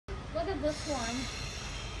at this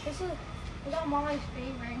one. We got Molly's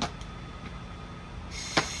favorite.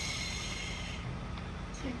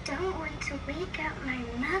 You don't want to wake up my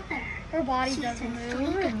mother. Her body She's doesn't been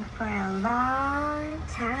move. sleeping for a long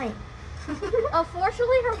time.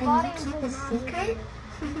 Unfortunately, her body Can is you keep a secret?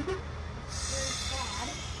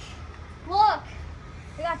 Look,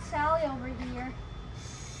 we got Sally over here.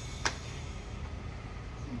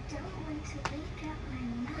 You don't want to wake up my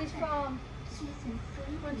mother. She's from She's been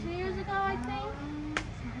sleeping 2 years ago, I think. long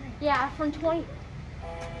time. Yeah, from 20. Look,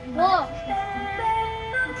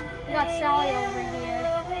 we got Sally over here.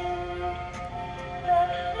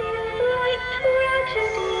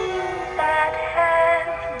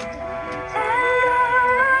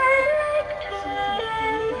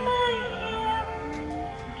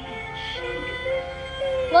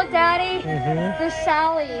 Look, Daddy, there's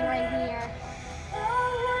Sally right here.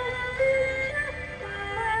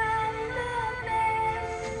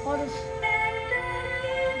 What is...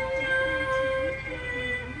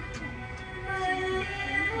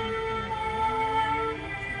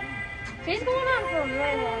 She's going on for a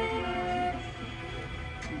really long time.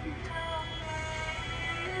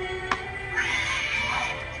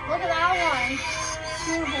 Look at that one.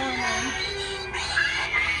 Shoehorning.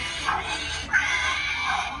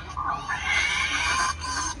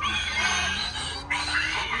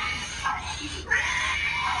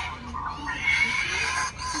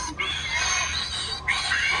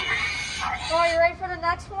 Oh, you ready for the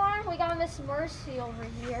next one? We got Miss Mercy over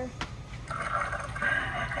here.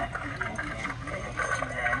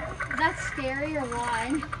 Is that scary or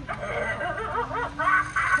what?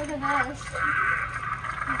 Look at this.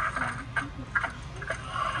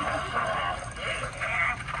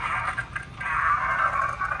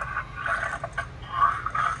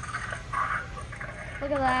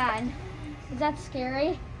 Look at that. Is that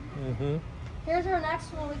scary? Here's our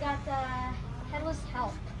next one. We got the Headless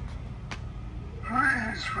Help.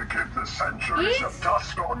 Please forgive the centuries of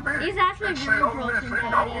dust on me. He's actually it's very the only broken,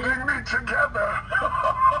 thing Daddy. holding me together.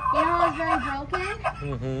 You know he's very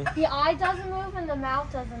broken? The eye doesn't move and the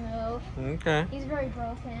mouth doesn't move. Okay. He's very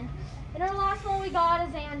broken. And our last one we got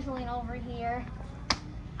is Angeline over here.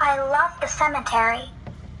 I love the cemetery,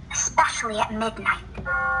 especially at midnight,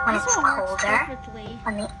 when This it's one works colder, perfectly.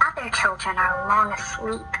 when the other children are long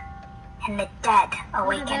asleep, and the dead Look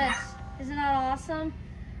awaken. at this. Isn't that awesome?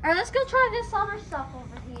 Alright, let's go try this other stuff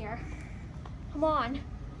over here. Come on.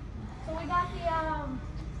 So we got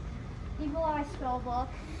the Evil Eye spell book.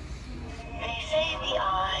 They say the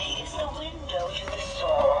eye is the window to the soul.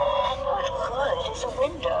 What good is a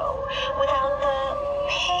window without the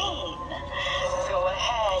pain? Go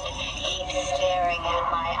ahead, keep staring at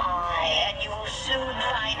my eye, and you will soon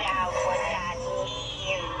find out what that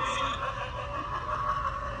means.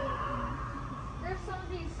 There's some of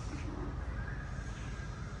these.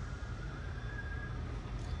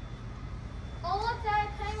 Oh look, Dad,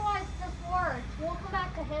 Pennywise just worked. We'll come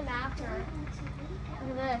back to him after.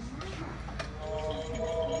 Look at this.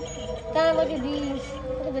 Dad, look at these.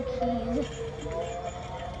 Look at the keys.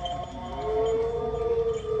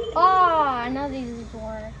 Oh, none of these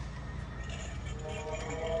work.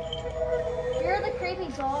 Here are the creepy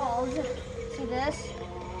dolls. See this?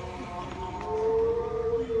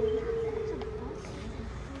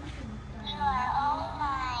 You are all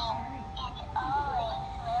mine, and always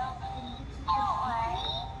will be. Don't worry,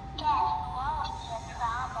 death won't be a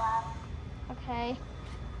problem. Okay.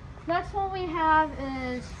 Next one we have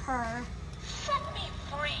is her. Set me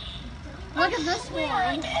free. Look at this swear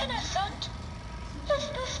one. I'm innocent. Is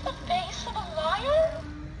this the face of a liar?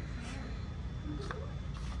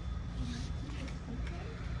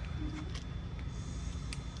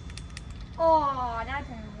 Oh, that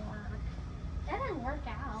didn't work. That didn't work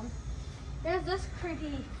out. There's this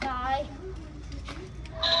creepy guy.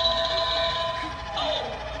 Did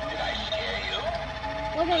I scare you?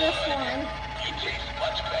 Look at this one. You taste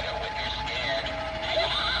much better when you're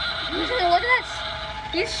scared. Look at that.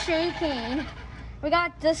 He's shaking. We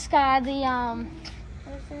got this guy, the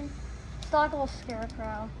what is it? Stockable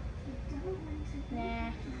Scarecrow.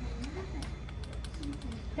 Nah.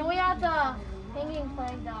 Then we have the Hanging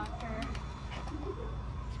Plague Doctor.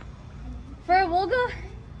 We'll go.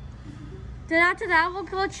 Then after that, we'll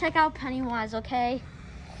go check out Pennywise, okay?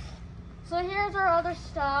 So here's our other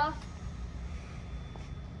stuff.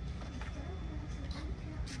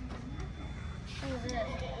 Look at this.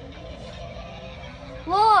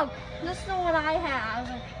 Look, this is the one I have.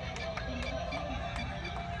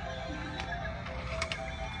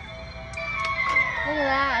 Look at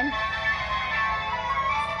that.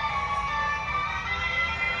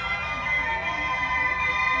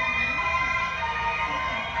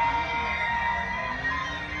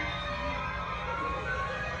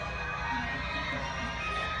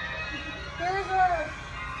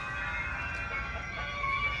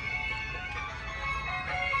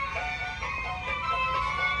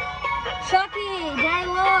 Chucky, Daddy,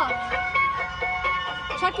 look.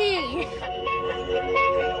 Chucky.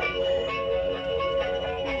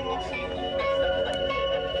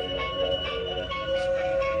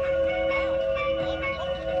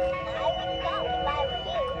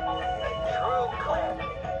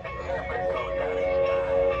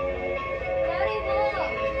 Daddy,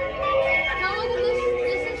 look. Now look at this.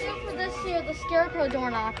 This is new for this year, the Scarecrow door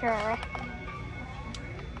knocker.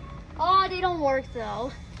 Oh, they don't work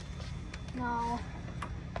though. No.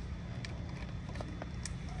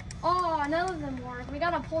 Oh, none of them work. We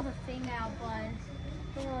gotta pull the thing out, but.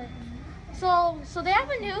 So they have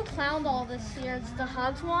a new clown doll this year. It's the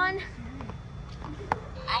Hugs one.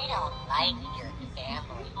 I don't like your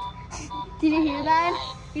family. Did you hear that?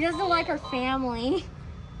 He doesn't like our family.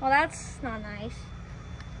 Well, that's not nice.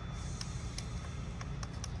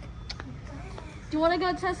 Do you want to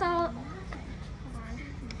go test out?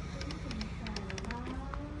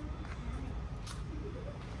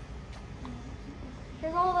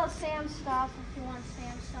 Here's all the Sam stuff if you want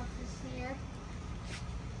Sam stuff this year.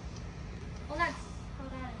 Well, that's how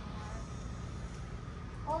that is.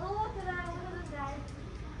 Oh, look at that. Look at this guy.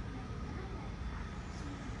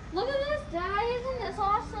 Look at this, Dad. Isn't this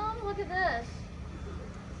awesome? Look at this.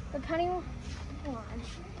 The penny. Hold on.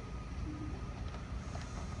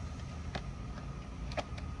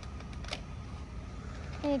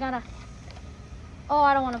 Hey, you gotta. Oh,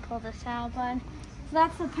 I don't want to pull this out, but so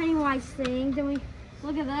that's the Pennywise thing. Then we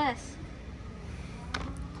look at this.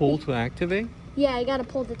 Pull to activate? Yeah, you gotta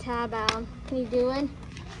pull the tab out. Can you do it?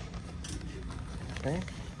 Okay.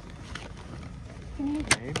 Can you?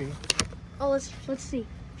 Maybe. Oh, let's see.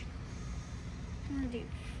 I'm gonna do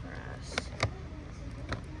first.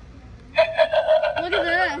 Look at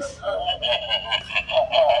this.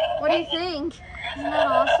 What do you think? Isn't that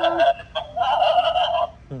awesome?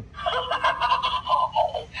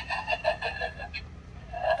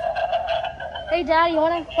 Hey, Daddy,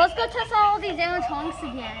 let's go test out all these animatronics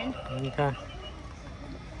again. Okay.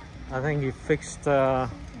 I think you fixed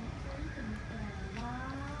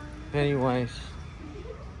Pennywise.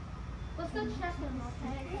 Let's go check them,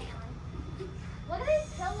 okay? Look at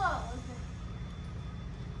these pillows.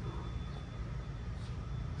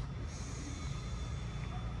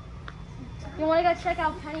 You want to go check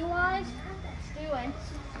out Pennywise? Let's do it.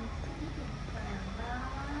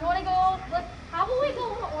 You want to go? How about we go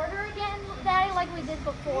in order again, Daddy, like we did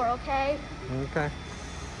before, okay? Okay.